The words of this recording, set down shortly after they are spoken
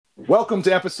Welcome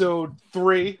to episode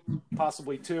 3,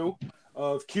 possibly 2,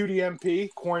 of QDMP,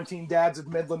 Quarantine Dads of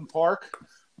Midland Park.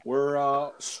 We're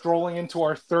strolling into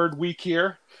our third week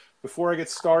here. Before I get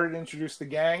started, introduce the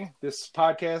gang. This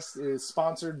podcast is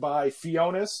sponsored by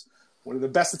Fiona's, one of the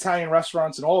best Italian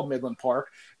restaurants in all of Midland Park.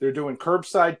 They're doing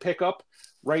curbside pickup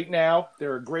right now.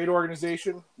 They're a great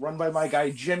organization run by my guy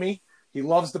Jimmy. He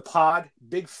loves the pod,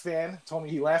 big fan. Told me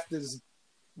he laughed his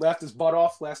butt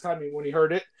off last time when he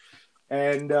heard it.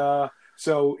 And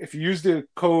so if you use the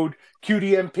code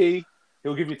QDMP,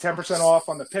 he'll give you 10% off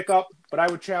on the pickup. But I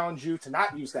would challenge you to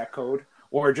not use that code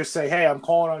or just say, hey, I'm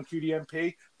calling on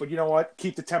QDMP. But you know what?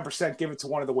 Keep the 10%, give it to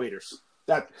one of the waiters.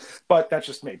 But that's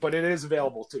just me. But it is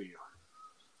available to you.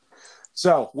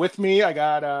 So with me, I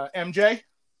got MJ.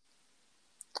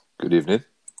 Good evening.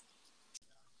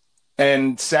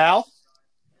 And Sal.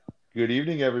 Good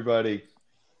evening, everybody.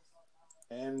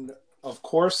 And of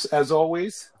course, as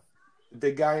always, the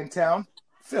big guy in town,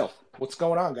 Phil. What's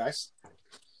going on, guys?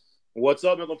 What's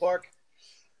up, Midland Park?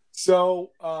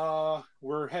 So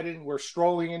we're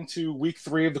strolling into week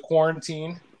 3 of the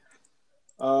quarantine.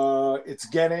 It's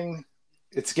getting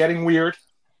weird.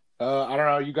 I don't know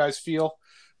how you guys feel,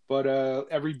 but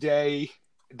every day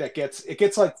that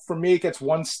gets like, for me, it gets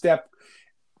one step.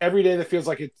 Every day that feels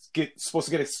like it's supposed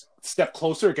to get a step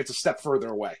closer, it gets a step further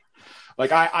away.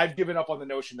 Like I've given up on the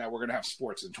notion that we're going to have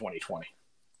sports in 2020.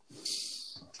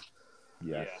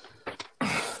 Yeah.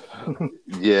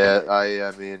 Yeah,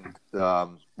 I mean,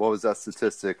 what was that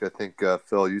statistic? I think,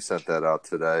 Phil, you sent that out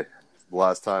today.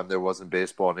 Last time there wasn't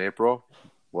baseball in April.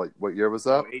 What year was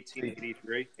that?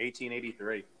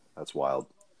 1883. That's wild.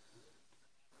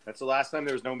 That's the last time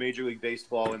there was no Major League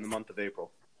Baseball in the month of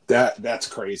April. That's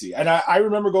crazy. And I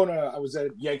remember I was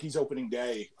at Yankees opening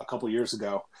day a couple years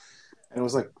ago, and it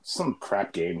was like some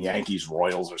crap game, Yankees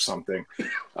Royals or something.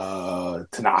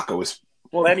 Tanaka was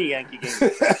any Yankee game.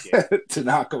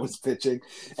 Tanaka was pitching,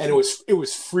 and it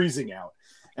was freezing out.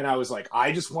 And I was like,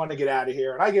 I just want to get out of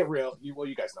here. And I get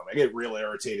you guys know me, I get real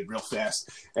irritated real fast.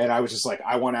 And I was just like,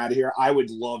 I want out of here. I would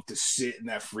love to sit in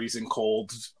that freezing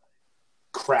cold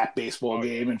crap baseball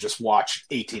game and just watch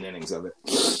 18 innings of it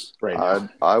right now.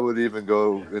 I would even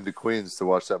go into Queens to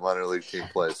watch that minor league team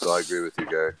play. So I agree with you,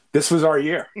 Gary. This was our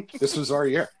year.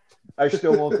 I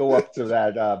still won't go up to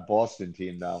that Boston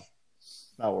team, though.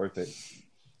 Not worth it.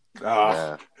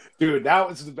 Yeah. Dude, that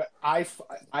was the best. I've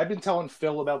been telling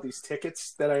Phil about these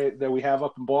tickets that we have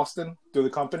up in Boston through the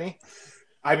company.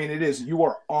 I mean, you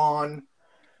are one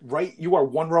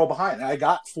row behind. I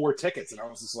got 4 tickets, and I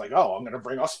was just like, oh, I'm going to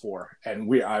bring us 4. And if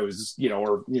you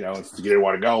didn't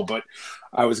want to go, but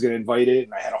I was going to invite it,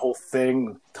 and I had a whole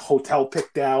thing, hotel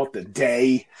picked out, the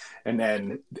day, and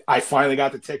then I finally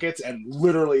got the tickets, and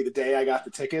literally the day I got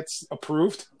the tickets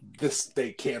approved,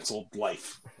 they canceled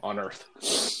life on Earth.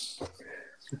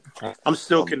 I'm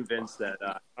still convinced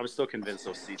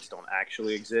those seats don't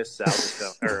actually exist.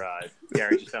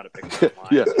 Gary just found a picture online.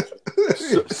 Yeah.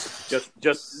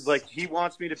 Just like he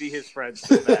wants me to be his friend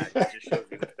so bad. He just shows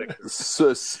me the picture.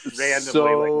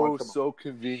 Randomly, so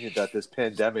convenient that this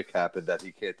pandemic happened that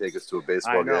he can't take us to a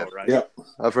baseball game. Right? Yeah,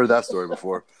 I've heard that story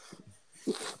before.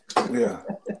 Yeah.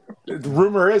 The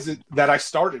rumor is that I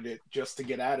started it just to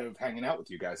get out of hanging out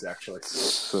with you guys, actually.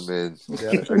 I mean,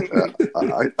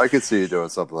 I could see you doing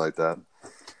something like that.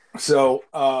 So,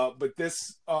 but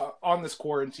this on this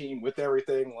quarantine with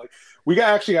everything, like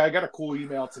I got a cool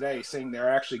email today saying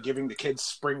they're actually giving the kids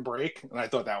spring break, and I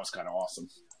thought that was kind of awesome.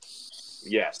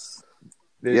 Yes.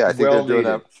 Yeah, I think they're doing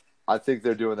that. I think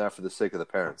they're doing that for the sake of the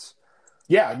parents.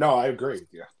 Yeah, no, I agree.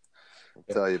 Yeah. I'll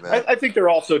tell you, man. I think they're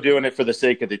also doing it for the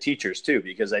sake of the teachers too,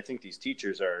 because I think these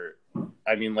teachers are,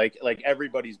 I mean, like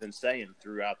everybody's been saying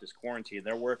throughout this quarantine,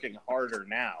 they're working harder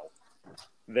now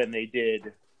than they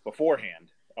did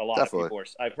beforehand. A lot of people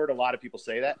I've heard a lot of people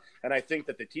say that, and I think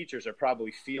that the teachers are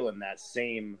probably feeling that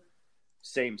same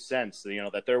sense,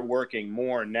 that they're working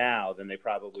more now than they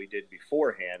probably did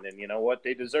beforehand. And you know what?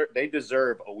 They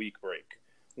deserve a week break.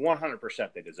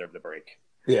 100% they deserve the break.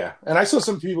 Yeah, and I saw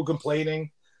some people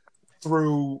complaining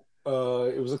through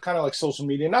it was kind of like social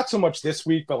media, not so much this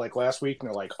week, but like last week, and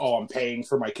they're like, oh, I'm paying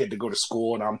for my kid to go to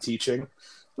school and I'm teaching.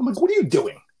 I'm like, what are you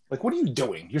doing? Like, what are you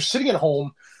doing? You're sitting at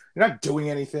home, you're not doing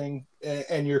anything,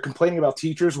 and you're complaining about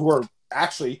teachers who are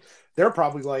actually, they're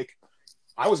probably like,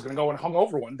 I was going to go and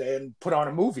hungover one day and put on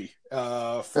a movie.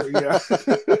 Well,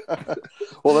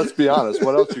 let's be honest.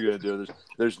 What else are you going to do?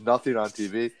 There's nothing on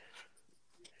TV.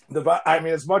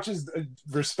 As much as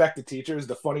respect to teachers,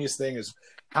 the funniest thing is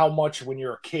how much when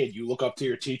you're a kid you look up to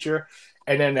your teacher,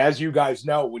 And then, as you guys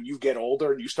know, when you get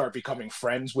older and you start becoming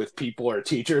friends with people or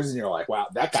teachers, and you're like, wow,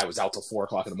 that guy was out till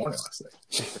 4:00 in the morning last night.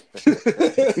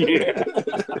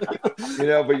 You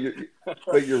know, but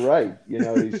you're right. You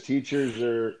know, these teachers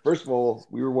are, first of all,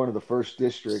 we were one of the first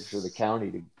districts of the county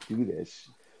to do this.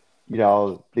 You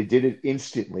know, they did it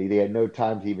instantly. They had no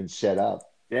time to even set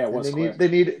up. Yeah, it was And quick. they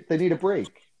need a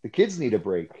break. The kids need a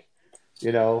break.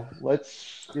 You know, we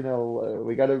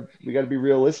gotta be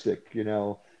realistic. You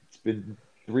know, it's been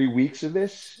 3 weeks of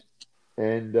this,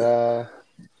 and the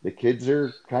kids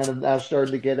are kind of now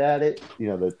starting to get at it. You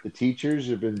know, the teachers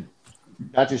have been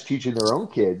not just teaching their own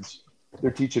kids,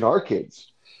 they're teaching our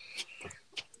kids.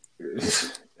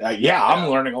 Yeah, I'm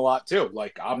learning a lot too.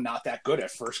 Like, I'm not that good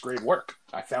at first grade work.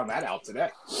 I found that out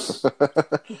today.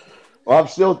 Well, I'm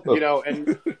still,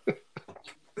 And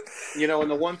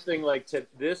the one thing like to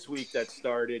this week that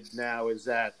started now is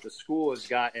that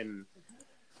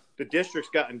the district's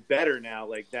gotten better now.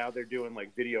 Like now they're doing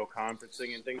like video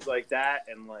conferencing and things like that.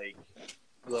 And like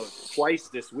twice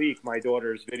this week, my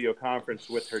daughter's video conference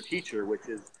with her teacher, which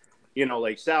is,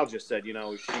 like Sal just said,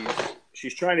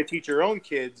 she's trying to teach her own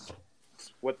kids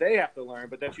what they have to learn,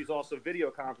 but then she's also video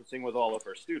conferencing with all of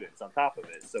her students on top of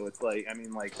it. So it's like,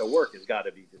 the work has got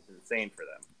to be just insane for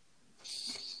them.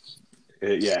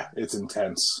 Yeah, it's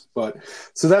intense. But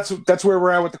so that's where we're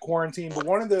at with the quarantine. But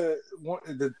one of the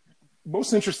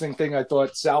most interesting thing I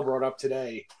thought Sal brought up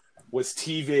today was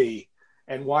TV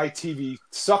and why TV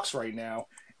sucks right now.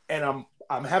 And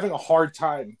I'm having a hard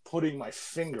time putting my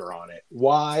finger on it.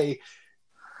 Why?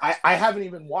 I haven't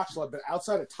even watched, but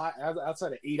outside of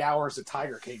 8 hours of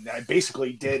Tiger King that I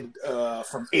basically did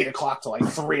from 8:00 to like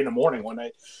 3 in the morning one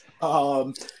night.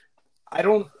 I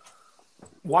don't.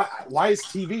 Why is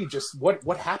TV just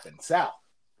what happened? Sal,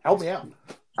 help me out.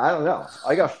 I don't know.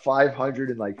 I got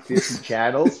 550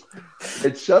 channels,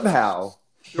 and somehow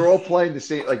they're all playing the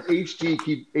same. Like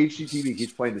HGTV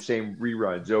keeps playing the same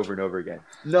reruns over and over again.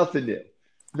 Nothing new.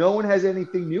 No one has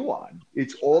anything new on.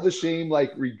 It's all the same,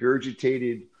 like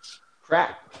regurgitated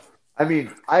crap.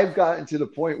 I've gotten to the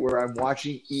point where I'm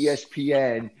watching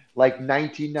ESPN like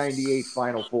 1998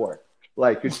 Final Four.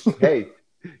 Like, hey,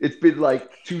 it's been like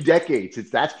 2 decades since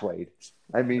that's played.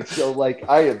 So like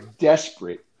I am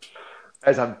desperate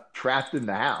as I'm trapped in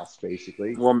the house,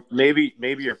 basically. Well, maybe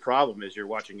your problem is you're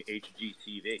watching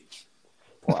HGTV.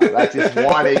 Well, that's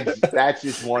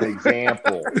just one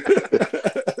example.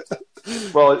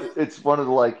 Well, it's one of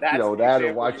the that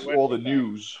to watch all the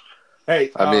news.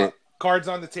 Hey, cards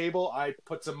on the table. I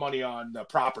put some money on the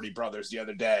Property Brothers the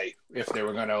other day if they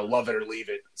were going to love it or leave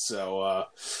it. So,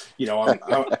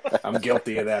 I'm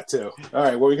guilty of that too. All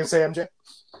right, what were you going to say, MJ?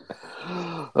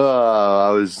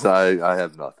 I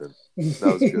have nothing.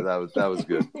 That was good. That was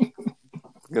good. I'm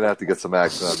gonna have to get some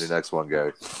action on your next one,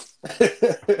 Gary. I'm in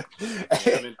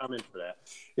for that.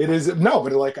 It is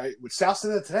but Sal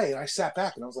said that today, and I sat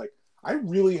back and I was like, I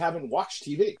really haven't watched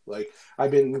TV. Like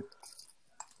I've been,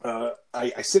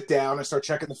 I sit down, I start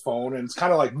checking the phone, and it's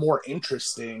kind of like more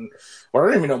interesting, or I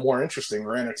don't even know more interesting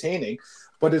or entertaining,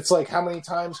 but it's like how many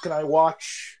times can I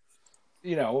watch?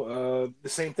 The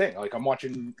same thing. Like I'm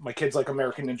watching my kids like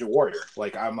American Ninja Warrior.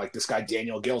 Like I'm like, this guy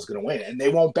Daniel Gill's gonna win, and they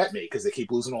won't bet me because they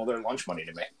keep losing all their lunch money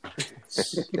to me.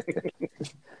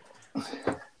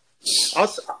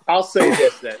 I'll say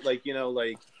this, that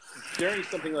during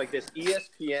something like this,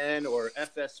 ESPN or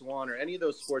FS1 or any of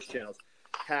those sports channels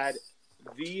had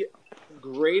the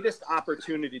greatest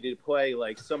opportunity to play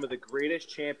like some of the greatest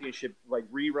championship, like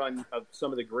rerun of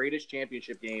some of the greatest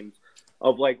championship games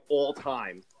of like all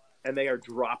time. And they are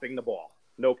dropping the ball.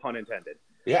 No pun intended.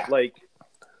 Yeah. Like,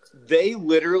 they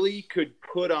literally could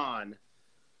put on,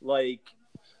 like,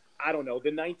 I don't know, the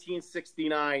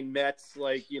 1969 Mets,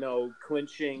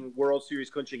 World Series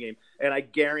clinching game. And I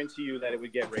guarantee you that it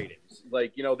would get ratings.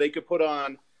 Like, they could put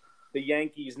on the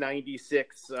Yankees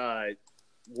 96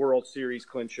 World Series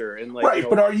clincher. And like, right,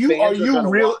 but are you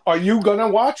gonna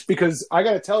watch? Because I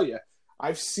got to tell you,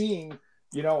 I've seen...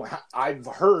 I've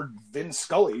heard Vin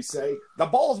Scully say, the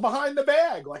ball's behind the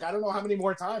bag. Like, I don't know how many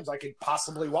more times I could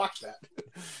possibly watch that.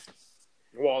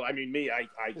 Well, I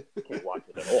can't watch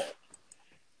it at all.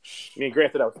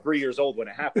 Granted, I was 3 years old when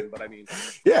it happened, but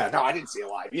Yeah, no, I didn't see it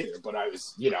live either, but I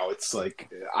was, it's like,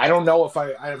 I don't know if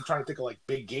I'm trying to think of, like,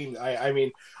 big games. I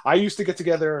used to get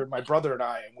together, my brother and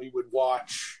I, and we would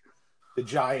watch the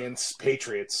Giants,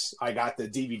 Patriots. I got the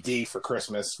DVD for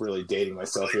Christmas, really dating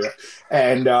myself here.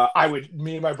 And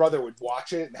me and my brother would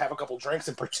watch it and have a couple drinks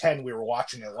and pretend we were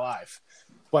watching it live.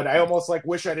 But I almost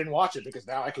wish I didn't watch it because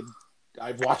now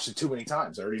I've watched it too many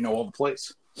times. I already know all the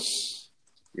plays.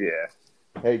 Yeah.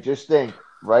 Hey, just think,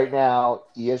 Right now,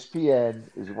 ESPN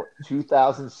is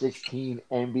 2016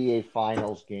 NBA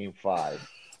Finals Game 5.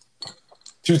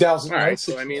 2000. All right,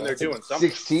 so I mean they're doing something.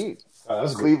 16. That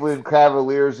was good. Cleveland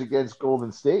Cavaliers against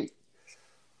Golden State.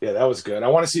 Yeah, that was good. I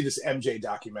want to see this MJ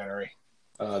documentary.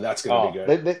 That's going to be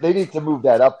good. They need to move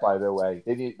that up, by the way.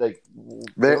 They need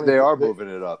They are moving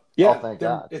it up. Yeah, thank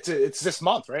God. It's this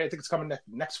month, right? I think it's coming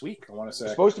next week. I want to say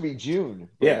It's supposed to be June.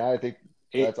 Yeah, I think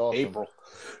that's awesome. April.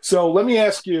 So let me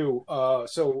ask you.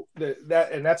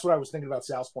 That's what I was thinking about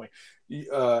South Point.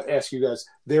 Ask you guys.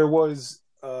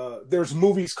 There's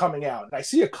movies coming out, and I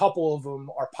see a couple of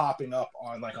them are popping up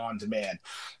on demand.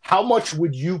 How much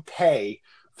would you pay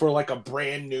for like a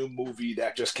brand new movie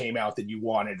that just came out that you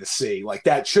wanted to see? Like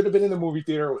that should have been in the movie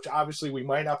theater, which obviously we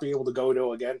might not be able to go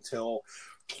to again till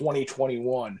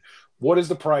 2021. What is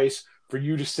the price for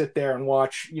you to sit there and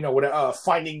watch,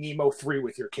 Finding Nemo 3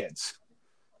 with your kids?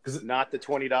 Because not the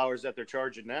 $20 that they're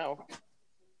charging now.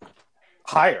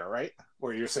 Higher, right?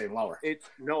 Or you're saying lower?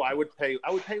 I would pay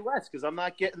less because I'm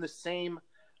not getting the same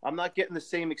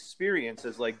experience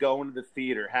as like going to the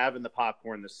theater, having the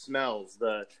popcorn, the smells,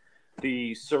 the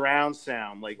surround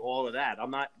sound, like all of that.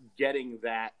 I'm not getting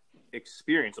that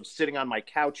experience. I'm sitting on my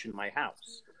couch in my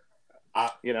house. I'm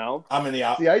in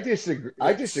the See, I disagree.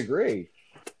 I disagree.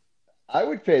 I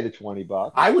would pay the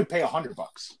 $20. I would pay $100.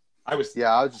 I was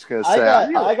just gonna say.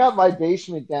 I got my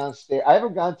basement downstairs. I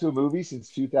haven't gone to a movie since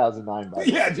 2009. By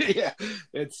the way. Yeah.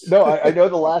 I know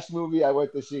the last movie I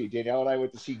went to see. Danielle and I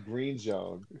went to see Green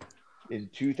Zone in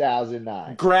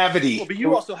 2009. Gravity. Well, but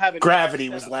you also have Gravity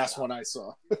was the last one I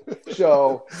saw.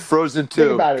 So Frozen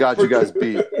 2 got you guys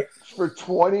beat. For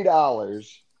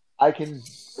 $20, I can.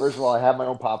 First of all, I have my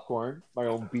own popcorn, my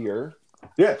own beer.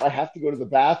 Yeah. If I have to go to the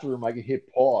bathroom, I can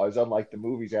hit pause. Unlike the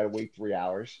movies, I had to wait 3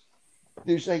 hours.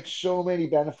 There's like so many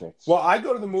benefits. Well, I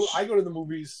go to the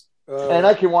movies, and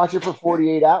I can watch it for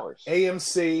 48 hours.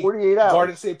 AMC, 48 hours.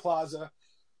 Garden State Plaza.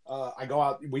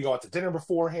 We go out to dinner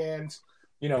beforehand.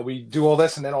 We do all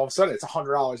this, and then all of a sudden it's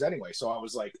 $100 anyway. So I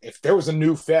was like, if there was a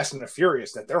new Fast and the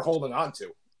Furious that they're holding on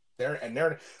to,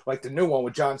 they're like the new one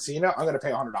with John Cena, I'm going to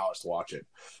pay $100 to watch it.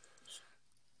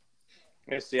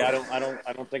 Yeah, see, I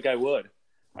don't think I would.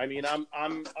 I mean, I'm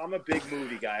a big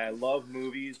movie guy. I love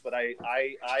movies, but I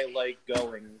like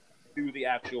going to the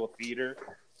actual theater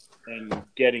and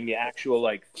getting the actual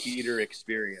like theater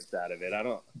experience out of it. I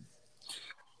don't,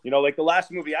 like the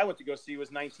last movie I went to go see was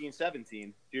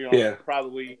 1917.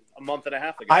 Probably a month and a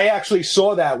half ago. I actually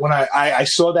saw that when I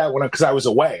saw that because I was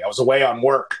away. I was away on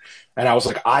work, and I was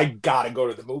like, I gotta go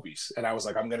to the movies, and I was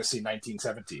like, I'm gonna see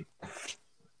 1917.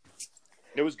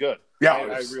 It was good. Yeah,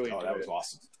 I really enjoyed that was it.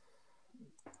 awesome.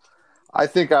 I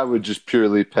think I would just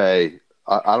purely pay.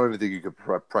 I don't even think you could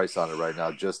put price on it right now,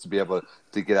 just to be able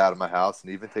to get out of my house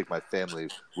and even take my family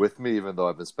with me, even though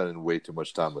I've been spending way too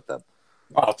much time with them.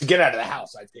 Oh, to get out of the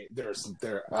house, I pay.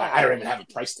 I don't even have a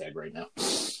price tag right now.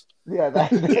 Yeah,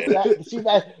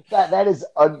 that is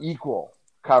unequal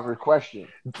cover question.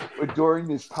 But during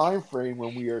this time frame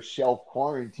when we are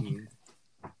self-quarantined,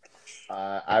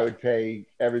 I would pay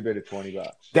every bit of $20.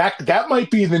 That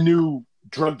might be the new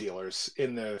drug dealers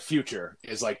in the future.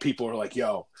 Is like people are like,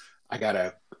 yo, I got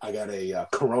a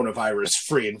coronavirus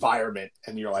free environment,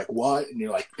 and you're like, what? And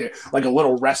you're like, like a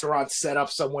little restaurant set up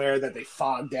somewhere that they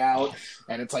fogged out,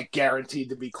 and it's like guaranteed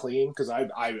to be clean. Because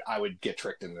I would get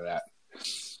tricked into that.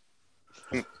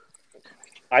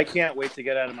 I can't wait to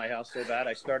get out of my house so bad.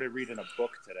 I started reading a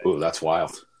book today. Ooh, that's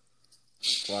wild.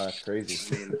 Wow, that's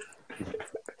crazy.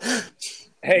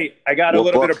 Hey, I got a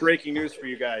little bit of breaking news for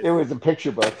you guys. It was a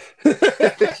picture book.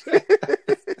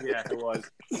 Yeah, it was.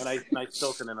 And I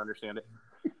still couldn't understand it.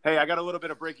 Hey, I got a little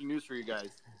bit of breaking news for you guys.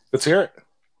 Let's hear it.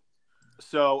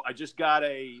 So I just got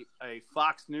a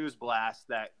Fox News blast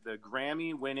that the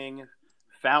Grammy-winning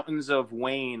Fountains of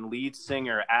Wayne lead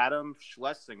singer Adam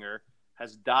Schlesinger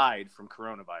has died from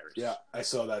coronavirus. Yeah, I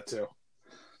saw that too.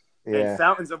 Yeah. And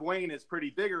Fountains of Wayne is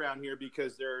pretty big around here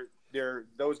because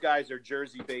those guys are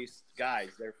Jersey-based guys.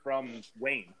 They're from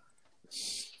Wayne.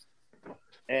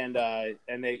 And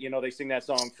they sing that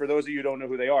song. For those of you who don't know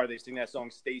who they are, they sing that song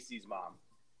 "Stacy's Mom."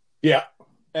 Yeah,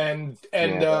 and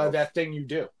that thing you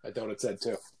do. I thought it said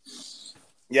too.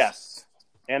 Yes,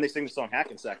 and they sing the song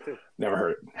 "Hackensack" too. Never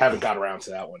heard it. Haven't got around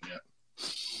to that one yet.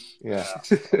 Yeah,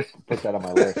 put that on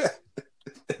my list.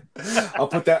 I'll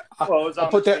put that. Well, it was on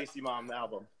the Stacy Mom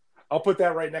album. I'll put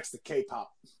that right next to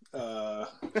K-pop.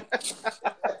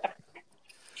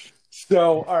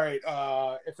 So, all right.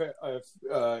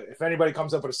 If anybody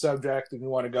comes up with a subject and you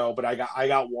want to go, but I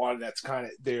got one that's kind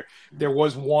of there. There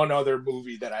was one other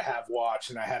movie that I have watched,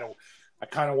 and I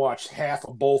kind of watched half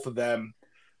of both of them,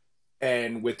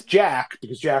 and with Jack,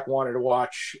 because Jack wanted to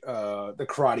watch The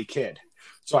Karate Kid.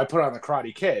 So I put on The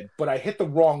Karate Kid, but I hit the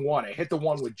wrong one. I hit the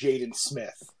one with Jaden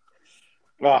Smith.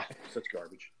 Ah, such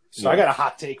garbage. So I got a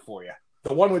hot take for you.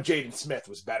 The one with Jaden Smith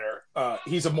was better.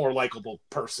 He's a more likable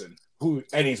person,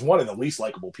 and he's one of the least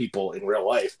likable people in real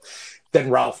life than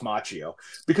Ralph Macchio.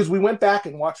 Because we went back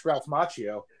and watched Ralph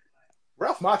Macchio.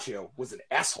 Ralph Macchio was an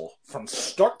asshole from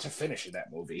start to finish in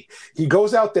that movie. He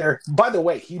goes out there. By the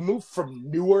way, he moved from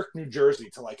Newark, New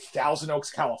Jersey to like Thousand Oaks,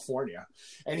 California.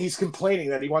 And he's complaining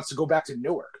that he wants to go back to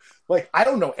Newark. Like, I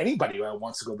don't know anybody who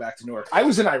wants to go back to Newark. I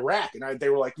was in Iraq, and they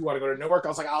were like, "You want to go to Newark?" I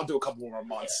was like, "I'll do a couple more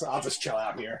months. I'll just chill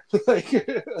out here." And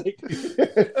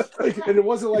it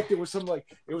wasn't like there was some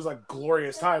it was like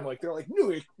glorious time. Like they're like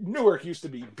Newark used to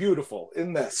be beautiful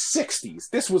in the '60s.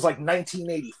 This was like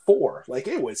 1984. Like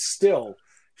it was still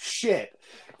shit.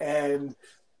 And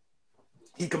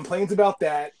he complains about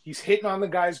that. He's hitting on the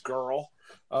guy's girl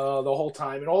the whole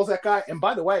time, and all that guy. And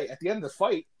by the way, at the end of the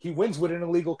fight, he wins with an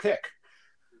illegal kick.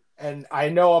 And I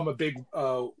know I'm a big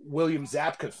William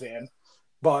Zabka fan,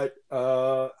 but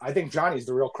I think Johnny's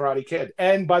the real Karate Kid.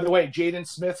 And by the way, Jaden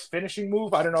Smith's finishing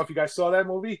move, I don't know if you guys saw that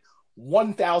movie,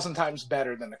 1,000 times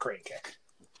better than the crane kick.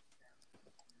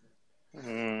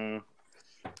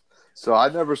 So I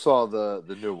never saw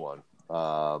the new one.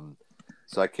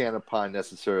 So I can't opine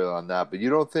necessarily on that. But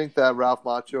you don't think that Ralph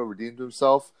Macchio redeemed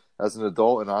himself as an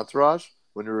adult in Entourage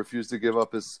when he refused to give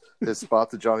up his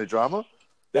spot to Johnny Drama?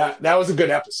 That was a good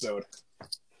episode.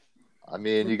 I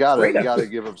mean, you gotta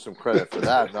give him some credit for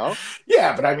that, no?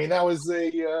 Yeah, but I mean, that was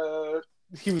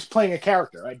he was playing a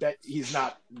character. I bet he's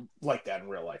not like that in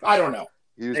real life. I don't know.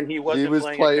 He was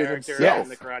playing a character himself in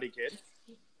The Karate Kid?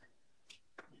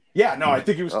 Yeah, no, I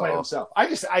think he was playing himself. I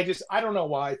don't know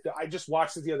why. I just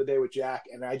watched it the other day with Jack,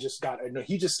 and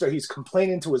he's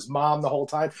complaining to his mom the whole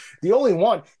time. The only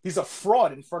one, he's a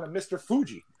fraud in front of Mr.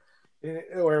 Fuji.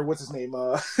 Or what's his name?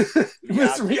 Mr.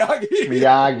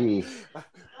 Miyagi.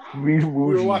 We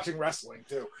were watching wrestling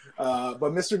too. But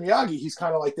Mr. Miyagi, he's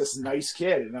kind of like this nice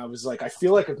kid. And I was like, I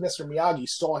feel like if Mr. Miyagi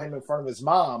saw him in front of his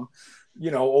mom,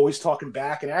 always talking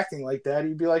back and acting like that,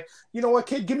 he'd be like, you know what,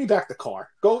 kid, give me back the car.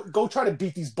 Go try to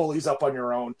beat these bullies up on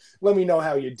your own. Let me know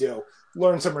how you do.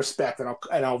 Learn some respect, and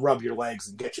I'll rub your legs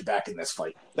and get you back in this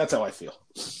fight. That's how I feel.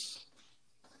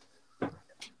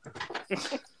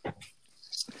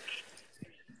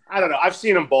 I don't know. I've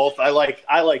seen them both. I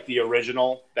like the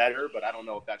original better, but I don't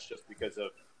know if that's just because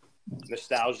of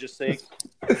nostalgia's sake.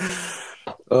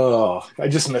 Oh, I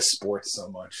just miss sports so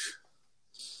much.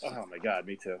 Oh my god,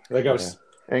 me too.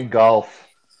 And golf.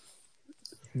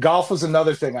 Golf was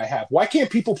another thing I have. Why can't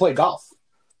people play golf?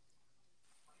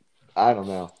 I don't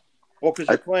know. Well, because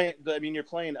you're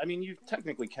playing. I mean, you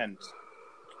technically can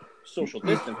social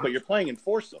distance, but you're playing in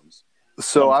foursomes.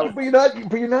 But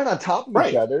you're not on top of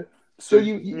each other. So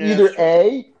you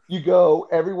you go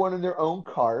everyone in their own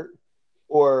cart,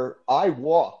 or I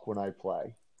walk when I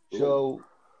play. So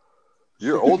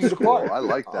you're old school. I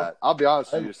like that. I'll be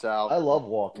honest with you, Sal. I love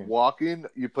walking. Walking,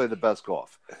 you play the best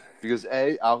golf because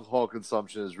A, alcohol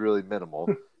consumption is really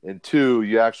minimal, and two,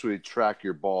 you actually track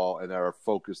your ball and are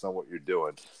focused on what you're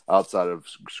doing outside of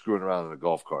screwing around in a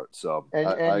golf cart. So I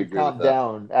agree you calm with that.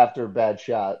 down after a bad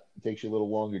shot. It takes you a little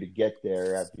longer to get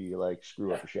there after you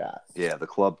screw up a shot. Yeah, the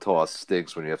club toss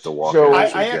stinks when you have to walk. So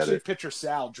I actually picture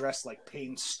Sal dressed like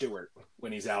Payne Stewart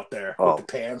when he's out there with the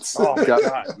pants. Oh my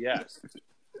god, yes.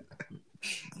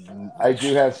 I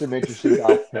do have some interesting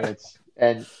golf pants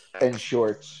and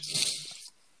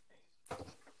shorts.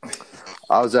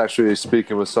 I was actually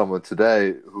speaking with someone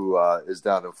today who is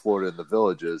down in Florida in the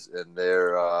Villages, and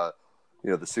they're,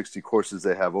 the 60 courses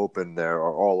they have open there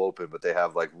are all open, but they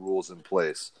have rules in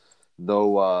place.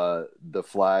 No, the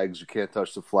flags, you can't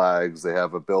touch the flags. They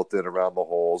have a built-in around the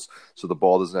holes, so the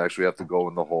ball doesn't actually have to go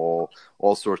in the hole.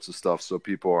 All sorts of stuff, so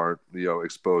people aren't,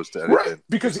 exposed to anything. Right,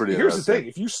 because here's the thing: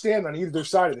 if you stand on either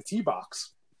side of the tee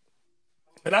box,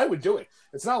 and I would do it.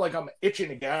 It's not like I'm itching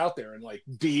to get out there and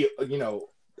be,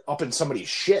 up in somebody's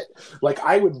shit.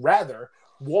 I would rather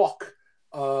walk,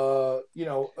 walk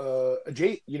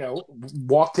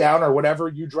down or whatever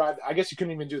you drive. I guess you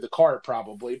couldn't even do the cart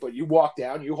probably, but you walk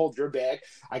down, you hold your bag.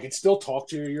 I can still talk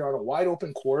to you. You're on a wide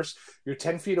open course. You're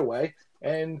 10 feet away.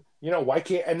 And, why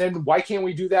can't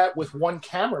we do that with one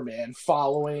cameraman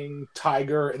following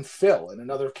Tiger and Phil and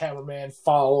another cameraman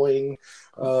following,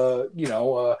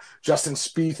 Justin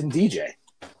Spieth and DJ?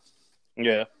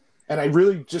 Yeah. And I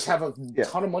really just have a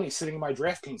ton of money sitting in my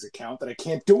DraftKings account that I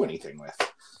can't do anything with.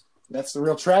 That's the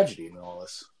real tragedy in all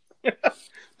this.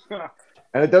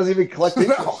 And it doesn't even collect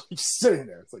interest. No, he's sitting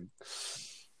there. It's like,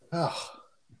 oh.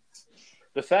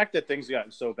 The fact that things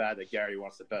gotten so bad that Gary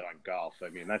wants to bet on golf, I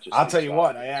mean, that just. I'll tell you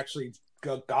what,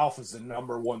 golf is the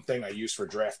number one thing I use for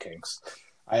DraftKings.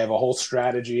 I have a whole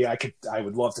strategy. I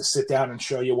would love to sit down and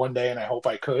show you one day, and I hope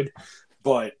I could.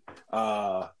 But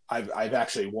I've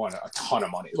actually won a ton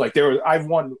of money. Like I've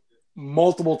won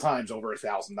multiple times over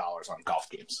 $1,000 on golf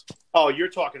games. Oh, you're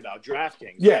talking about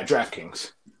DraftKings? Yeah,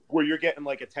 DraftKings. Where you're getting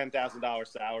like a $10,000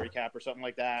 salary cap or something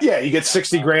like that. Yeah, you get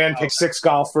 60 grand, pick 6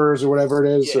 golfers or whatever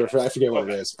it is, or I forget what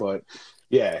it is, but.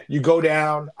 Yeah, you go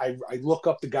down. I look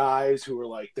up the guys who are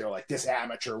like, they're like, this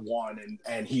amateur won,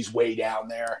 and he's way down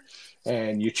there.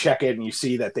 And you check it and you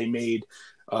see that they made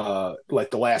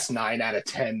like the last 9 out of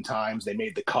 10 times they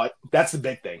made the cut. That's the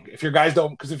big thing. If your guys don't,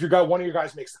 because if one of your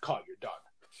guys makes the cut, you're done.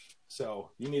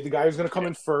 So you need the guy who's going to come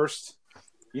in first.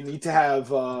 You need to have,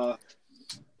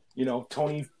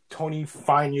 Tony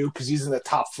find you because he's in the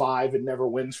top 5 and never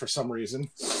wins for some reason.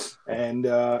 And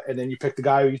then you pick the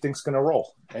guy who you think's going to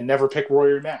roll, and never pick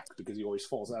Rory Mack because he always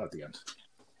falls out at the end.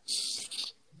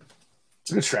 It's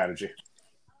a good strategy.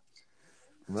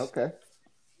 Okay.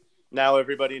 Now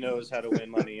everybody knows how to win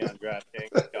money on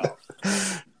DraftKings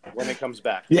golf when it comes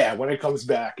back. Yeah, when it comes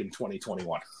back in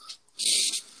 2021.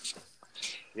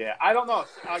 Yeah, I don't know,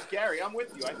 Gary. I'm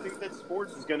with you. I think that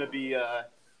sports is going to be.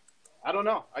 I don't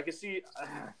know. I can see.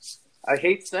 I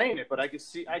hate saying it, but I could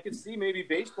see maybe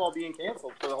baseball being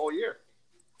canceled for the whole year.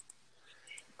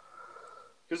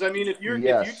 Because I mean, if you're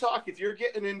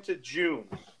getting into June,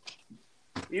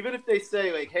 even if they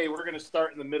say like, "Hey, we're going to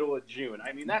start in the middle of June,"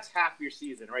 I mean that's half your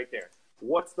season right there.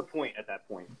 What's the point at that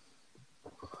point?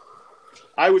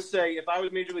 I would say if I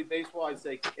was Major League Baseball, I'd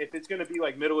say if it's going to be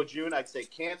like middle of June, I'd say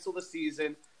cancel the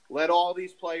season, let all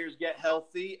these players get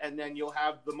healthy, and then you'll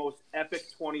have the most epic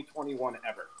 2021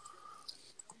 ever.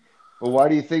 Well, why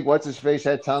do you think what's-his-face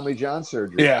had Tommy John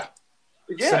surgery? Yeah.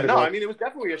 Yeah, no, I mean, it was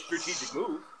definitely a strategic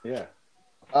move. Yeah.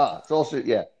 It's also,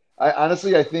 yeah. I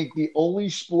think the only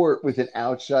sport with an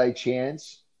outside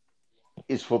chance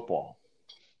is football.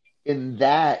 And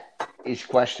that is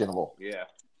questionable. Yeah.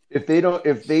 If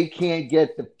they can't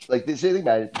get the same thing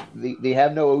about it, they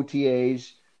have no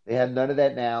OTAs. They have none of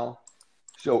that now.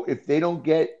 So if they don't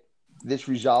get this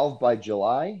resolved by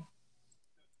July,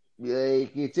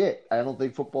 it's it. I don't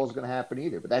think football is going to happen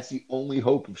either. But that's the only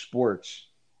hope of sports.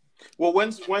 Well,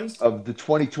 when's of the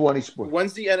 2020 sport?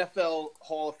 When's the NFL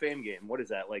Hall of Fame game? What is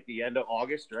that? Like the end of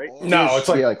August, right? No, it's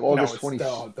like August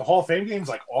 20th. The Hall of Fame game's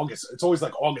like August. It's always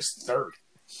like August 3rd.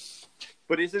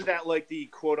 But isn't that like the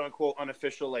quote unquote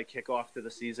unofficial like kickoff to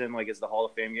the season? Like, is the Hall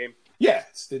of Fame game? Yeah,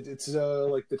 it's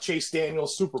like the Chase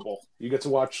Daniels Super Bowl. You get to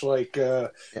watch like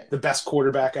the best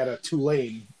quarterback out of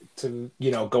Tulane to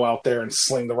go out there and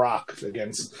sling the rock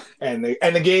against, and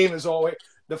the game is always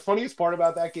the funniest part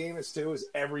about that game is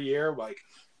every year like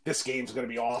this game's going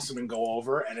to be awesome and go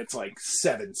over, and it's like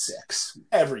 7-6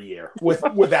 every year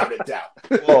without a doubt.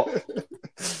 Well,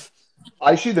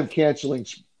 I see them canceling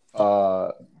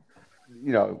the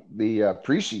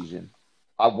preseason.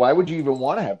 Why would you even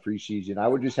want to have preseason? I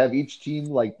would just have each team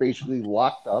like basically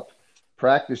locked up,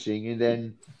 practicing, and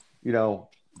then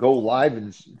go live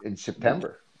in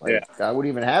September. I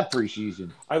wouldn't even have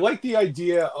preseason. I like the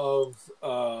idea of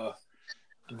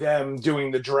them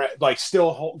doing the draft, like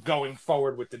still going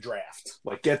forward with the draft.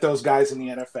 Like get those guys in the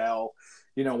NFL,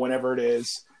 whenever it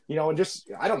is, and just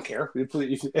I don't care if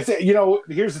they,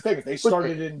 here's the thing: if they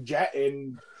started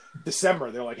in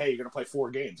December, they're like, "Hey, you're going to play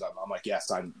 4 games." I'm like, "Yes,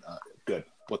 I'm good.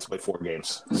 Let's play 4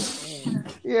 games."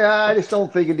 Yeah, I just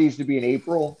don't think it needs to be in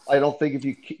April. I don't think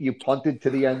if you punted to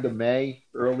the end of May,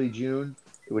 early June,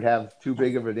 it would have too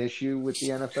big of an issue with the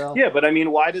NFL. Yeah, but I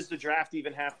mean, why does the draft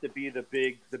even have to be the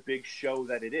big show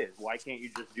that it is? Why can't you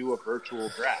just do a virtual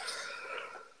draft?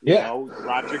 Yeah.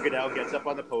 Roger Goodell gets up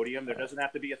on the podium. There doesn't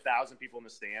have to be 1,000 people in the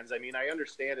stands. I mean, I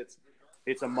understand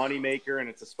it's a moneymaker and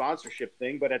it's a sponsorship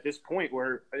thing, but at this point,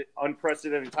 we're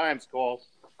unprecedented times call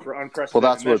for unprecedented. Well,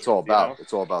 that's what it's all about. You know?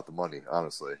 It's all about the money,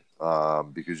 honestly,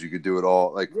 because you could do it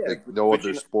all. Like no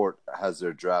other sport has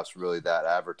their drafts really that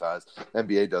advertised.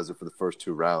 NBA does it for the first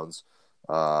 2 rounds,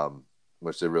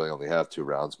 which they really only have 2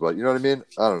 rounds. But you know what I mean?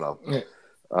 I don't know.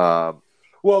 Yeah.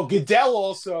 Well, Goodell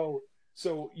also.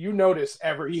 So you notice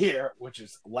every year, which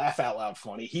is laugh out loud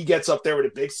funny, he gets up there with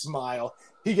a big smile.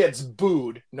 He gets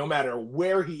booed no matter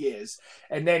where he is,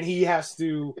 and then he has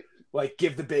to like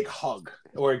give the big hug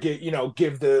or give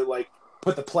the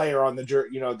put the player on the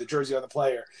jersey on the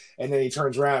player, and then he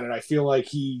turns around, and I feel like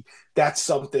that's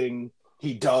something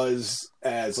he does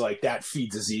as like that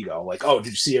feeds his ego. Like, oh,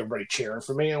 did you see everybody cheering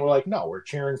for me? And we're like, no, we're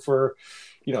cheering for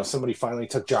somebody finally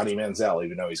took Johnny Manziel,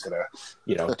 even though he's gonna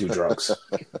do drugs.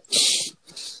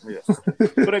 Yeah.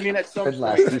 But I mean, at some And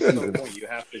last point, season. you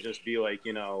have to just be like,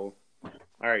 all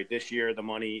right, this year the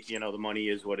money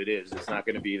is what it is. It's not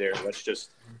going to be there.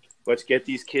 Let's get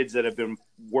these kids that have been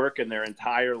working their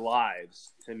entire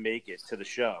lives to make it to the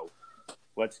show.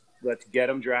 Let's get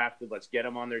them drafted. Let's get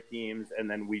them on their teams, and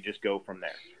then we just go from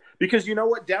there. Because you know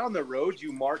what? Down the road,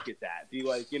 you market that. Be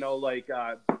like,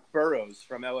 Burrows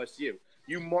from LSU.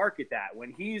 You market that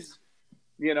when he's,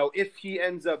 if he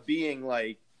ends up being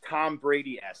like Tom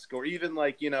Brady-esque, or even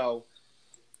like, a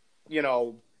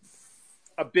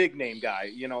big name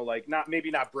guy,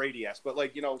 not Brady-esque, but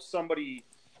like, somebody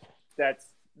that's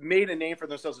made a name for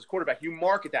themselves as quarterback. You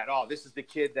market that. Oh, this is the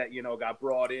kid that, got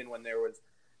brought in when there was,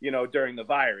 during the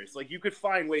virus. Like, you could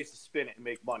find ways to spin it and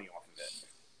make money off of it.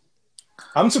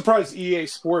 I'm surprised EA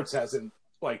Sports hasn't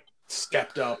like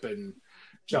stepped up and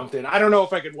jumped in. I don't know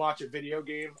if I could watch a video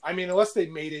game. I mean, unless they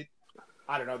made it,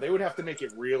 I don't know. They would have to make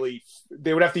it really.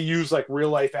 They would have to use like real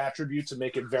life attributes and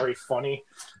make it very funny.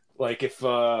 Like if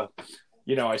I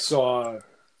saw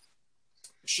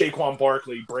Saquon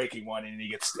Barkley breaking one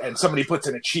and somebody puts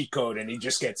in a cheat code and he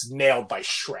just gets nailed by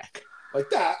Shrek.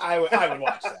 Like that, I would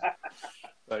watch that.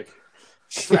 Like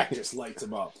Shrek just lights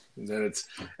him up, and then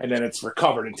it's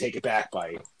recovered and taken back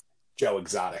by Joe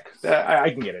Exotic. I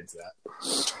can get into that.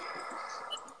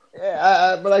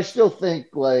 Yeah, but I still think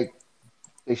like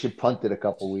they should punt it a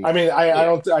couple weeks. I mean,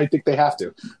 I think they have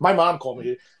to. My mom called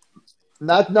me.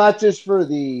 Not just for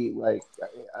the like,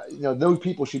 those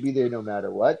people should be there no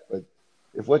matter what. But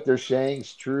if what they're saying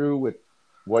is true with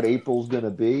what April's going to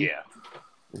be,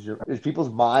 is people's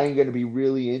mind going to be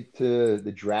really into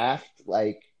the draft?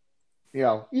 Like,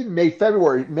 even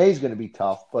February, May's going to be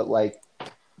tough, but like,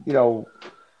 I don't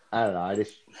know.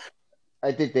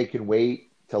 I think they can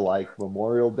wait till like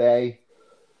Memorial Day,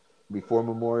 before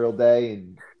Memorial Day,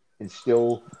 and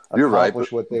still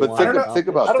accomplish what they want. But think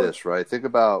about this, right? Think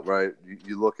about, right,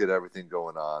 you look at everything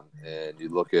going on, and you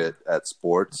look at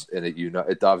sports, and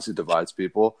it obviously divides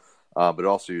people, but it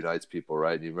also unites people,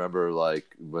 right? And you remember, like,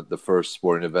 with the first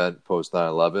sporting event post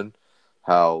 9/11,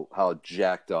 how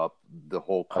jacked up the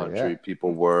whole country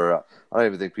people were. I don't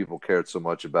even think people cared so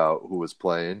much about who was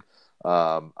playing.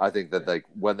 I think that like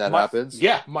when that happens,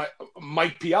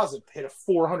 Mike Piazza hit a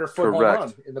 400-foot home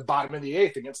run in the bottom of the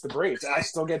 8th against the Braves. I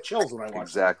still get chills when I watch.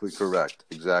 Exactly correct.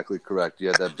 You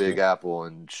had that Big Apple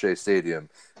in Shea Stadium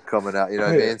coming out. You know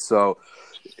what I mean? So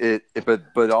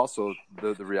but also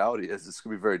the reality is it's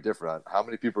going to be very different. How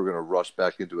many people are going to rush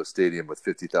back into a stadium with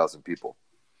 50,000 people?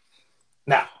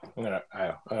 Nah, I'm gonna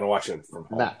watch it from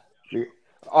home. Nah.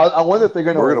 I wonder if they're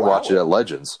going to. We're going to watch it at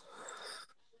Legends.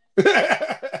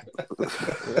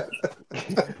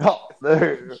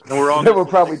 We're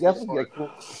probably definitely like, cool.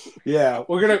 Yeah,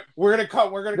 we're gonna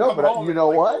come. We're gonna come home. You know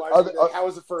what? How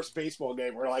was the first baseball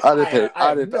game? We're like, I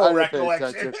didn't pay recollection.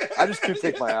 attention. I just couldn't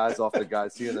take my eyes off the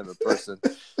guys, seeing them in person.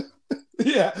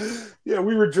 Yeah,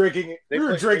 we were drinking. We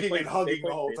were drinking and hugging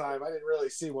the whole time. I didn't really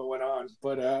see what went on,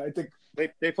 but I think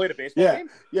they played a baseball game.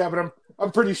 Yeah, but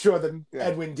I'm pretty sure that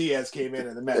Edwin Diaz came in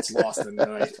and the Mets lost in the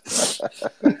night.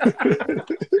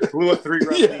 Blew a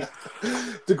 3-run lead.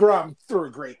 DeGrom threw a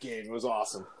great game. It was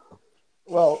awesome.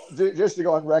 Well, just to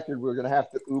go on record, we're going to have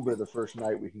to Uber the first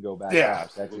night we can go back. Yeah.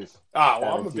 That's just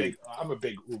I'm a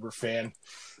big Uber fan.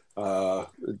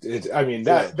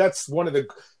 That's one of the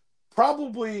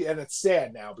probably, and it's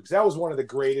sad now because that was one of the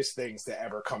greatest things to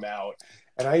ever come out.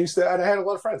 And I had a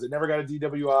lot of friends that never got a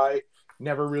DWI,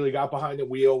 never really got behind the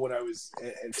wheel when I was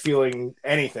feeling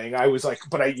anything. I was like,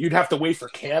 you'd have to wait for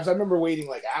cabs. I remember waiting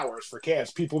like hours for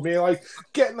cabs. People being like,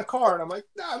 get in the car. And I'm like,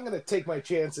 no, I'm going to take my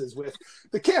chances with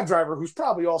the cab driver who's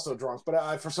probably also drunk,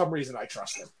 but for some reason I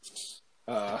trust him.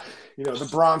 The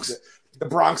Bronx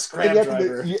cab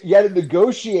driver. You had to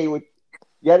negotiate with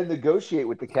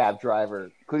the cab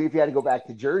driver, including if you had to go back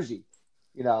to Jersey.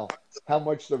 How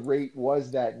much the rate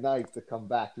was that night to come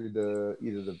back through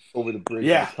over the bridge.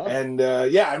 Yeah, and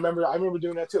I remember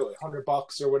doing that too, like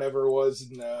 $100 or whatever it was,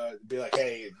 and be like,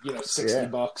 hey,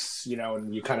 $60,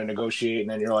 and you kind of negotiate, and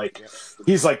then you're like,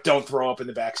 he's like, don't throw up in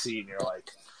the back seat, and you're like,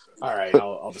 all right,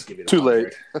 I'll just give you the too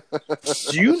late.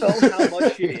 Do you know how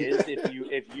much it is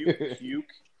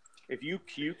if you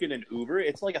puke in an Uber?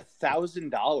 It's like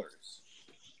 $1,000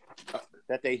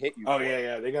 that they hit you. Oh for.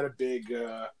 Yeah, they got a big.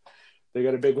 They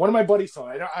got a big one of my buddies.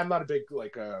 I'm not a big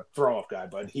throw up guy,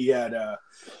 but he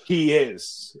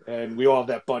is, and we all have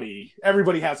that buddy.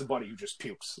 Everybody has a buddy who just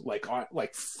pukes like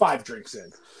 5 drinks in,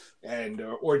 and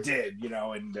or did,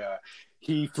 and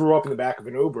he threw up in the back of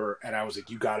an Uber, and I was like,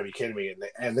 you got to be kidding me,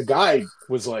 and the guy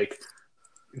was like,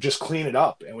 just clean it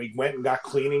up. And we went and got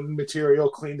cleaning material,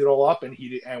 cleaned it all up, and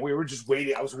we were just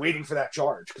waiting. I was waiting for that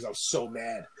charge because I was so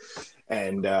mad,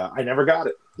 and I never got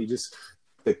it.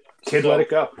 The kid let it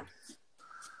go.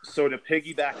 So to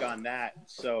piggyback on that,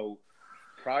 so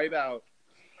probably about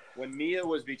when Mia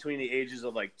was between the ages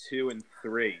of like 2 and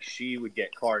 3, she would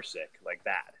get car sick like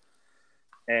that.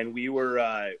 And we were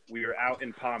out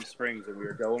in Palm Springs, and we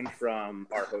were going from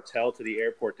our hotel to the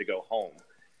airport to go home.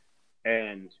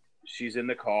 And she's in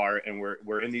the car, and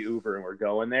we're in the Uber, and we're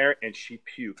going there, and she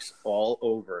pukes all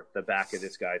over the back of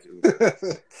this guy's Uber.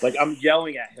 Like, I'm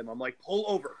yelling at him. I'm like, pull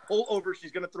over.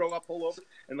 She's gonna throw up, pull over.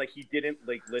 And like, he didn't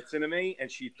like listen to me, and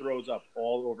she throws up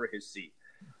all over his seat.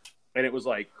 And it was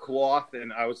like cloth,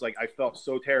 and I was like, I felt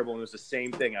so terrible. And it was the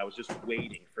same thing. I was just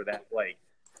waiting for that like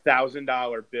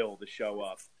 $1,000 bill to show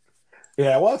up.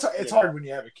 Yeah, well, it's hard when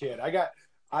you have a kid.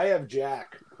 I have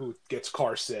Jack who gets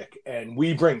car sick, and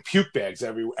we bring puke bags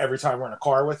every time we're in a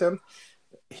car with him.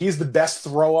 He's the best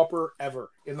throw upper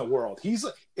ever in the world.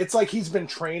 It's like he's been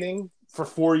training for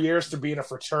 4 years to be in a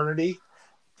fraternity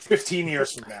 15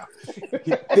 years from now.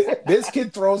 This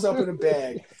kid throws up in a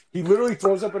bag. He literally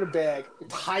throws up in a bag,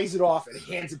 ties it off, and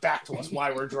hands it back to us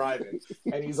while we're driving.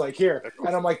 And he's like, here.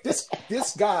 And I'm like, this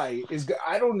guy is –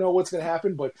 I don't know what's going to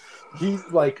happen, but he's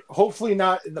like – hopefully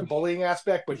not in the bullying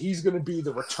aspect, but he's going to be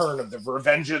the return of the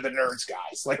Revenge of the Nerds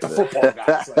guys, like the football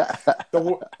guys.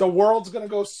 Like, the world's going to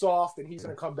go soft, and he's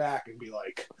going to come back and be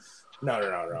like,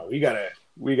 no.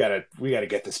 We gotta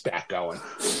get this back going.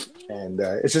 And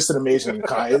it's just an amazing.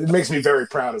 It makes me very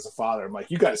proud as a father. I'm like,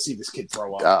 you got to see this kid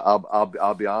throw up.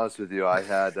 I'll be honest with you. I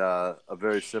had a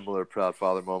very similar proud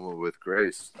father moment with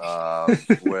Grace,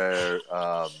 where it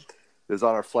was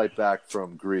on our flight back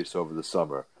from Greece over the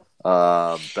summer.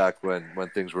 Back when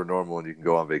things were normal and you can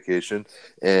go on vacation,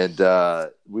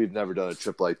 and we've never done a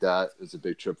trip like that. It's a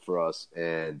big trip for us,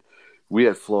 and we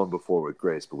had flown before with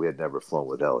Grace, but we had never flown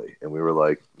with Ellie. And we were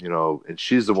like, and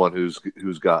she's the one who's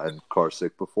gotten car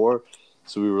sick before.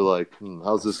 So we were like,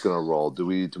 how's this going to roll? Do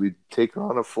we take her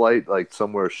on a flight like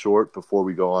somewhere short before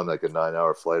we go on like a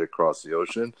 9-hour flight across the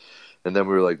ocean? And then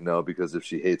we were like, no, because if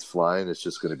she hates flying, it's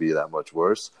just going to be that much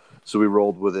worse. So we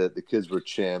rolled with it. The kids were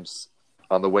champs.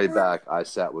 On the way back, I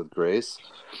sat with Grace,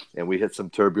 and we hit some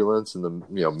turbulence in the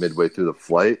midway through the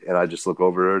flight, and I just look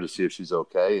over at her to see if she's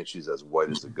okay, and she's as white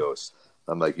as a ghost.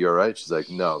 I'm like, you all right? She's like,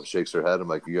 no. Shakes her head. I'm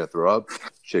like, you gonna throw up?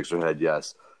 Shakes her head,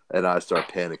 yes. And I start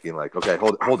panicking, like, okay,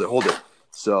 hold it.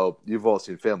 So you've all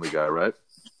seen Family Guy, right?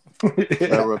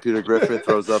 Remember when Peter Griffin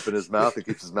throws up in his mouth and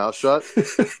keeps his mouth shut?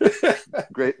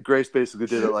 Grace basically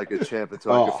did it like a champ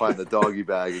until I could find the doggy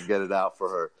bag and get it out for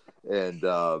her.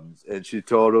 And she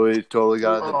totally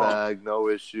got in the bag, no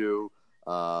issue.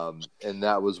 And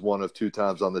that was one of 2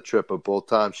 times on the trip, but both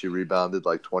times she rebounded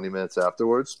like 20 minutes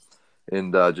afterwards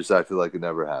and just acted like it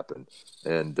never happened.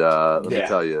 And let me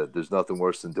tell you, there's nothing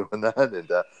worse than doing that. And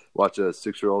watch a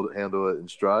 6-year-old handle it in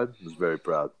stride. It was a very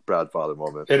proud father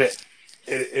moment.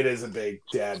 It is a big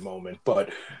dad moment.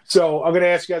 But so I'm going to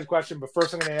ask you guys a question. But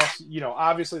first, I'm going to ask,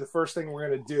 obviously the first thing we're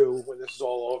going to do when this is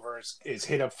all over is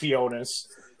hit up Fiona's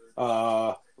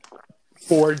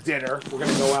for dinner. We're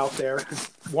going to go out there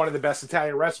because one of the best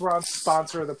Italian restaurants,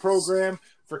 sponsor of the program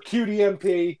for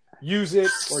QDMP. Use it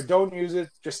or don't use it.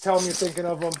 Just tell them you're thinking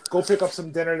of them. Go pick up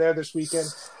some dinner there this weekend.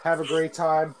 Have a great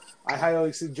time. I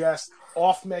highly suggest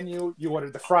off menu. You order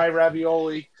the fried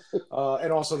ravioli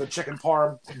and also the chicken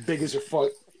parm, big as your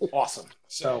foot. Awesome.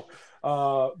 So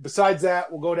besides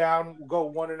that, we'll go down. We'll go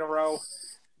one in a row.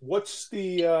 What's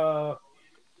the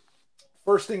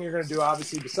first thing you're going to do,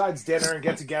 obviously, besides dinner and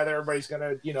get together? Everybody's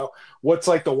going to, what's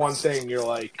like the one thing you're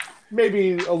like,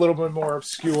 maybe a little bit more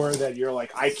obscure that you're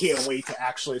like, I can't wait to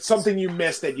actually, something you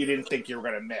missed that you didn't think you were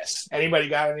going to miss. Anybody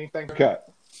got anything? Cut.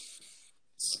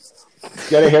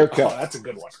 Get a haircut. Oh, that's a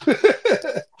good one.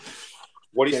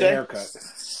 What do you Get say? a haircut.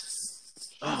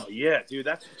 Oh, yeah, dude.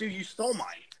 You stole mine.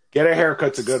 Get a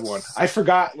haircut's a good one. I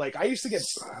forgot, like, I used to get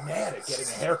mad at getting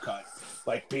a haircut.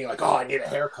 Like, being like, oh, I need a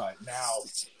haircut. Now,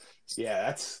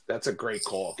 yeah, that's a great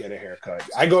call. Get a haircut.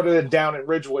 I go to down at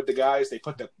Ridgewood, the guys, they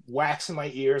put the wax in my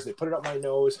ears. They put it up my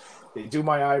nose. They do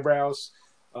my eyebrows.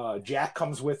 Jack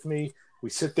comes with me. We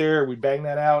sit there. We bang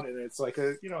that out. And it's like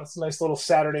it's a nice little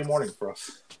Saturday morning for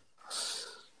us.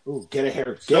 Ooh, get a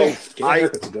haircut. Get a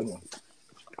haircut's a good one.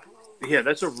 Yeah,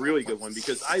 that's a really good one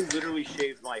because I literally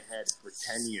shaved my head for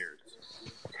 10 years.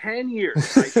 10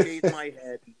 years I shaved my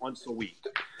head once a week.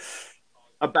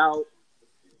 About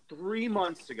 3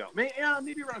 months ago, maybe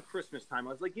around Christmas time,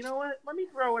 I was like, you know what? Let me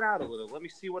throw it out a little. Let me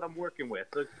see what I'm working with.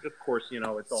 Of course,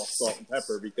 it's all salt and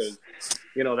pepper because,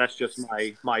 that's just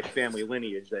my family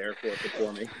lineage there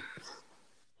for me.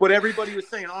 But everybody was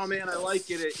saying, "Oh man, I like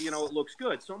it. It looks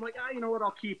good." So I'm like, you know what? I'll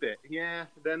keep it. Yeah.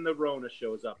 Then the Rona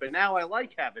shows up, and now I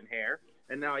like having hair,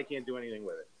 and now I can't do anything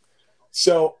with it.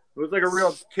 So it was like a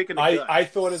real kick in the gut. I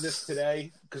thought of this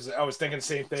today because I was thinking the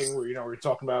same thing. Where we were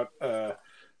talking about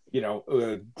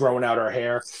growing out our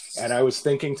hair, and I was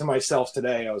thinking to myself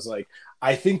today, I was like,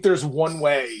 I think there's one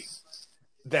way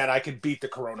that I could beat the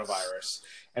coronavirus,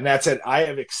 and that's it. I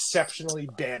have exceptionally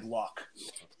bad luck.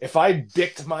 If I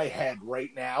bicked my head right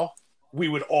now, we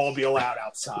would all be allowed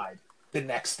outside the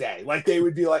next day. Like they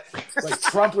would be like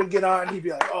Trump would get on. He'd be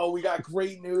like, "Oh, we got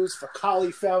great news.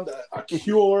 Fakali found a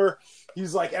cure."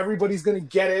 He's like, "Everybody's going to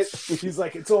get it." He's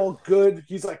like, "It's all good."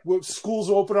 He's like, "Schools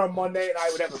will open on Monday." And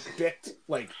I would have a bicked,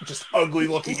 just ugly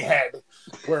looking head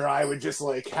where I would just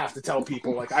have to tell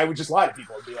people, I would just lie to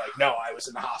people and be like, "No, I was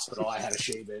in the hospital. I had to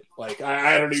shave it."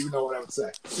 I don't even know what I would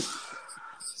say.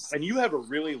 And you have a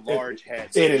really large head.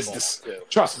 It is.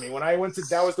 Trust me, when I went to,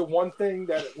 that was the one thing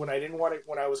that when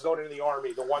I was going into the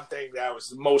Army, the one thing that I was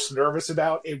the most nervous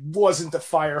about, it wasn't the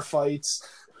firefights,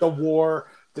 the war,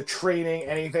 the training,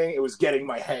 anything. It was getting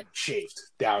my head shaved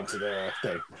down to the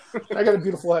thing. I got a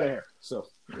beautiful head of hair. So,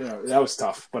 that was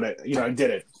tough. But, I did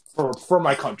it for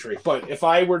my country. But if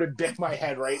I were to bick my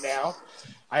head right now,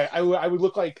 I would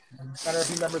look like, I don't know if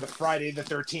you remember the Friday the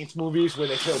 13th movies where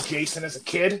they killed Jason as a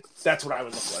kid. That's what I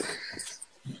would look like.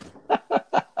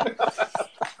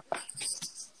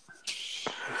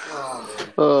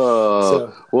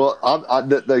 Well,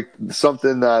 I'm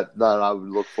something that I would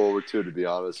look forward to be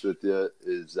honest with you,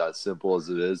 is as simple as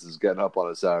it is getting up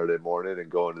on a Saturday morning and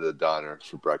going to the diner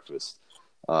for breakfast.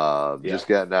 Just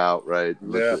getting out, right?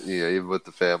 Even with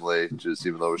the family, just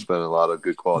even though we're spending a lot of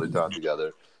good quality time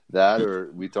together. That, or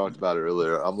we talked about it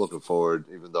earlier, I'm looking forward,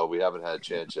 even though we haven't had a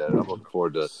chance yet, I'm looking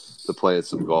forward to playing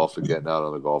some golf and getting out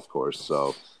on the golf course.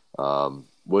 So,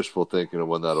 wishful thinking of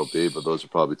when that'll be, but those are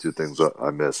probably two things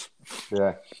I miss.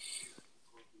 Yeah.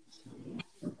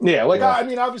 Yeah, I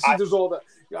mean, obviously there's all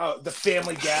the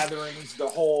family gatherings, the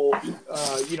whole,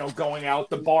 going out,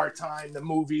 the bar time, the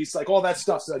movies, all that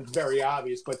stuff's very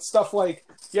obvious. But stuff the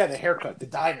haircut, the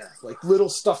diner, little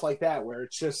stuff like that, where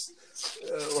it's just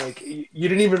you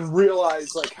didn't even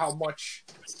realize how much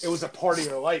it was a part of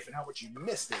your life and how much you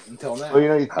missed it until now.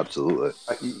 Well, absolutely.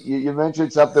 You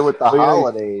mentioned something with the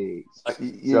holidays.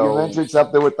 You mentioned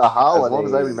something with the holidays. As long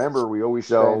as I remember, we always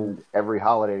spend every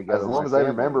holiday together. As long as I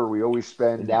remember, we always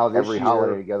spend every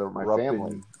holiday together with my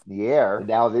family. In the air. And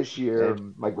now this year,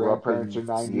 my grandparents are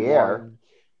 91.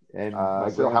 And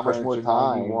how much more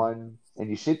time? And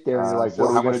you sit there and you're like,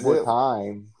 what are we going to do?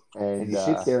 Time. And you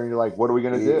sit there and you're like, what are we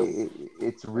going to do?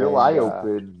 It's real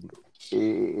eye-open.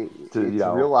 It's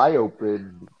real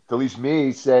eye-open. To at least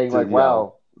me saying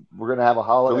wow, we're going to have a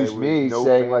holiday. To at least me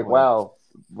saying wow,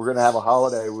 we're going to have a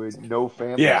holiday with no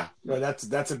family. Yeah, no, that's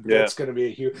going to be a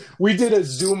huge. We did a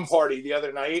Zoom party the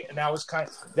other night, and that was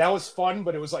fun,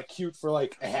 but it was cute for a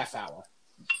half hour,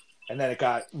 and then it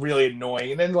got really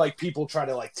annoying. And then people try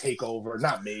to take over.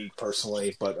 Not me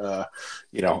personally, but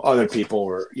other people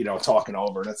were talking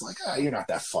over, and it's you're not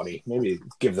that funny. Maybe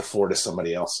give the floor to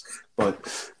somebody else. But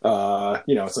it's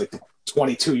the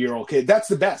 22-year-old kid. That's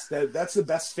the best. That's the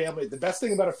best family. The best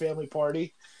thing about a family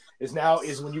party is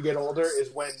when you get older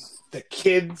is when the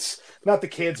kids, not the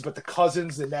kids, but the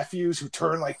cousins, the nephews who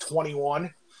turn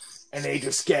 21 and they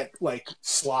just get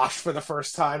sloshed for the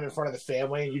first time in front of the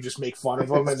family and you just make fun of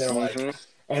them and they're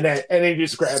and they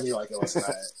just grab me listen,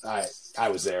 I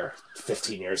was there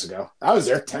 15 years ago. I was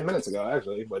there 10 minutes ago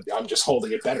actually, but I'm just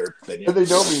holding it better than you. And they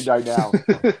know me right now.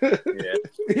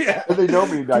 Yeah. And they know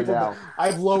me right now.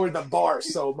 I've lowered the bar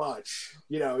so much.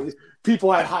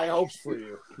 People had high hopes for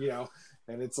you,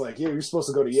 And it's you're supposed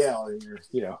to go to Yale, and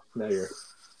now you're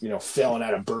failing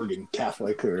out of Bergen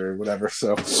Catholic or whatever.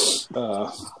 So,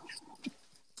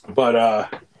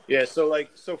 yeah.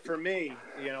 So for me,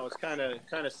 it's kind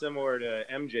of similar to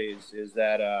MJ's. Is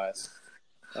that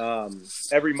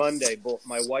every Monday, both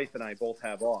my wife and I both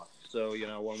have off. So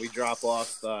when we drop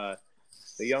off the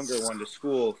younger one to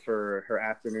school for her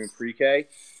afternoon pre-K,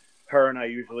 her and I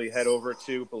usually head over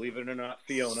to, believe it or not,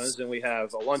 Fiona's, and we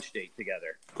have a lunch date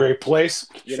together. Great place.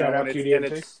 Shout out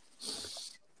QDMP.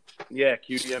 Yeah,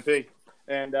 QDMP.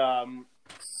 And, and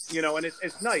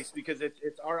it's nice because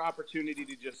it's our opportunity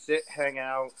to just sit, hang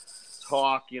out,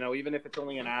 talk, even if it's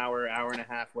only an hour, hour and a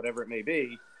half, whatever it may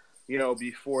be,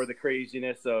 before the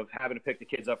craziness of having to pick the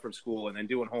kids up from school and then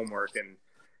doing homework and,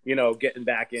 getting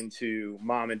back into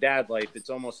mom and dad life. It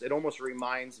almost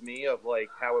reminds me of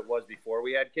how it was before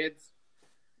we had kids,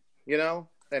 and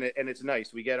it's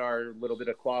nice. We get our little bit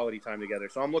of quality time together.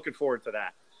 So I'm looking forward to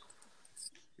that.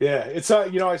 Yeah, it's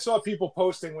I saw people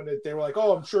posting when they were like,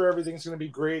 "Oh, I'm sure everything's going to be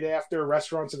great after.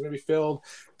 Restaurants are going to be filled,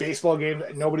 baseball game,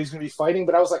 nobody's going to be fighting."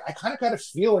 But I was like, I kind of got a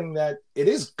feeling that it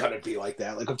is going to be like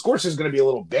that. Like, of course, there's going to be a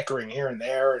little bickering here and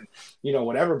there, and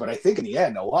whatever. But I think in the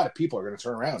end, a lot of people are going to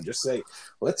turn around and just say,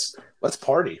 "Let's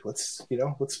party. Let's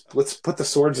put the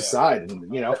swords aside and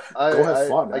go have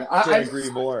fun." I can't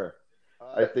agree more.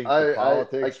 I think the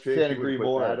politics. I can't agree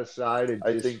more. That aside, and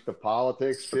I think the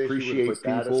politics. Appreciate put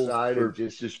that aside and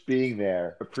just being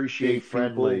there. Appreciate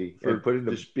friendly and putting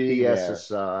the BS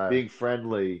aside. Being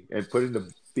friendly and putting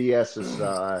the BS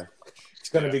aside. It's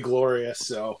going to be glorious.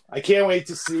 So I can't wait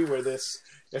to see where this,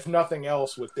 if nothing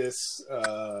else, with this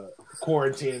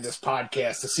quarantine and this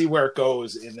podcast, to see where it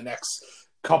goes in the next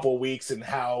couple weeks and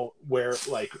how because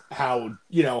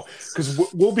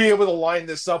we'll be able to line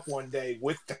this up one day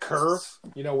with the curve,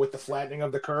 with the flattening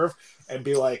of the curve, and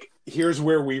be like, here's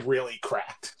where we really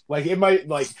cracked. Like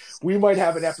we might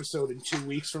have an episode in 2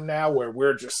 weeks from now where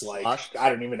we're just like, I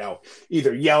don't even know,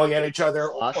 either yelling at each other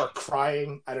or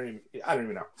crying. I don't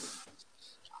even know.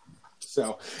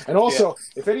 So, and also,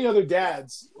 if any other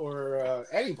dads or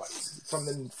anybody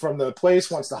from the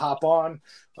place wants to hop on,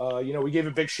 we gave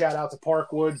a big shout out to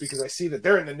Parkwood because I see that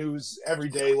they're in the news every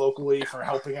day locally for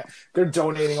helping out. They're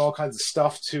donating all kinds of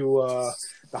stuff to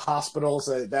the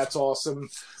hospitals. That's awesome.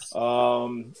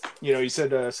 You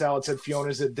said Salad said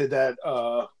Fiona's did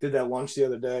that lunch the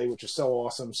other day, which is so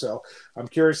awesome. So I'm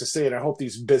curious to see it. I hope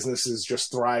these businesses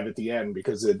just thrive at the end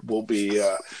because it'll be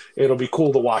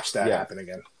cool to watch that happen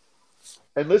again.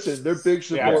 And listen, they're big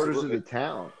supporters of the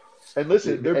town. So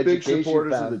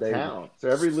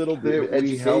every little bit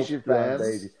we help them.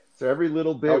 So every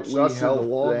little bit we help in the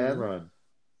long run.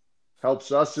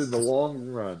 Helps us in the long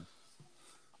run.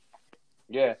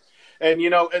 Yeah. And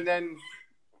then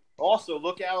also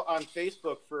look out on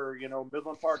Facebook for,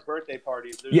 Midland Park birthday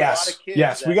parties. There's a lot of kids.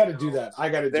 Yes, we got to do that. I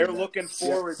got to do that. They're looking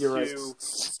forward to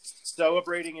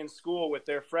celebrating in school with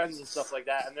their friends and stuff like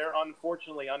that. And they're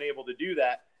unfortunately unable to do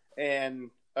that.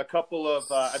 And a couple of,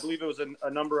 I believe it was a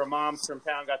number of moms from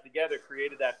town got together,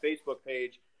 created that Facebook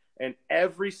page. And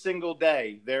every single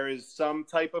day there is some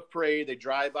type of parade. They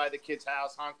drive by the kid's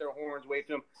house, honk their horns, wave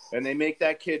to them, and they make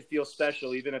that kid feel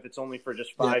special, even if it's only for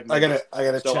just 5 minutes. I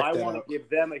gotta so check I that want out. to give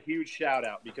them a huge shout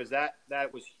out because that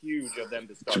was huge of them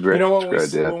to start.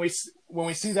 When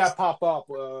we see that pop up,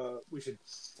 we should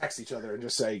text each other and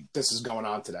just say this is going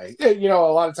on today. A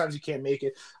lot of times you can't make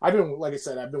it. I've been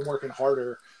working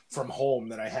harder from home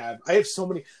than I have. I have so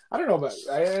many. I don't know about.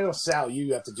 I know Sal.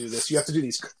 You have to do this. You have to do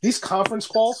these conference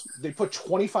calls. They put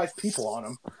 25 people on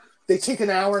them. They take an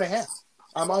hour and a half.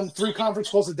 I'm on 3 conference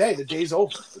calls a day. The day's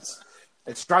over.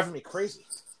 It's driving me crazy.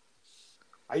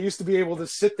 I used to be able to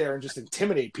sit there and just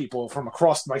intimidate people from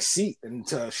across my seat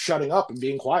into shutting up and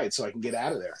being quiet so I can get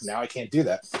out of there. Now I can't do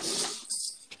that.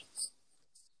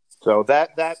 So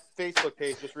that Facebook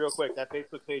page, just real quick, that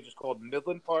Facebook page is called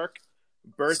Midland Park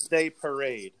Birthday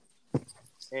Parade.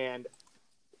 And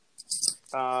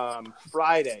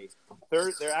Friday,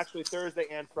 they're actually Thursday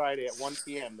and Friday at 1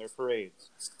 p.m. Their parades.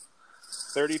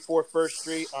 34 First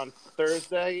Street on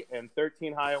Thursday and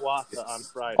 13 Hiawatha on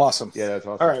Friday. Awesome. Yeah, that's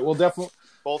awesome. All right, we'll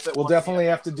definitely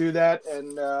have to do that.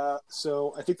 And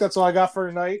so I think that's all I got for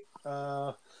tonight.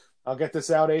 I'll get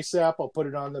this out ASAP. I'll put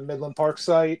it on the Midland Park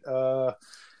site.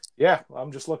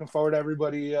 I'm just looking forward to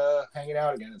everybody hanging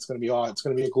out again. It's going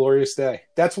to be a glorious day.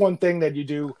 That's one thing that you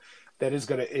do that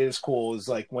is cool is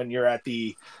like when you're at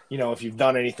the, if you've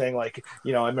done anything like, I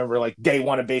remember like day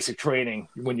 1 of basic training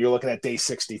when you're looking at day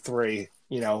 63,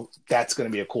 that's going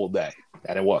to be a cool day.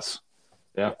 And it was.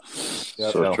 Yeah.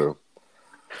 So true.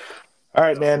 All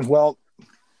right, man. Well,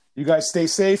 you guys stay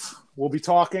safe. We'll be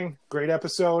talking. Great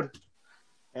episode.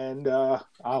 And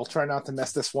I'll try not to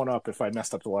mess this one up if I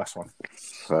messed up the last one.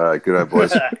 All right. Good night,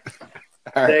 boys. All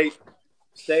right.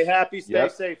 Stay happy, stay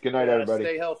safe. Good night, everybody.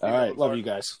 Stay healthy. All right. Love you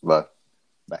guys. Bye.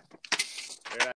 Bye.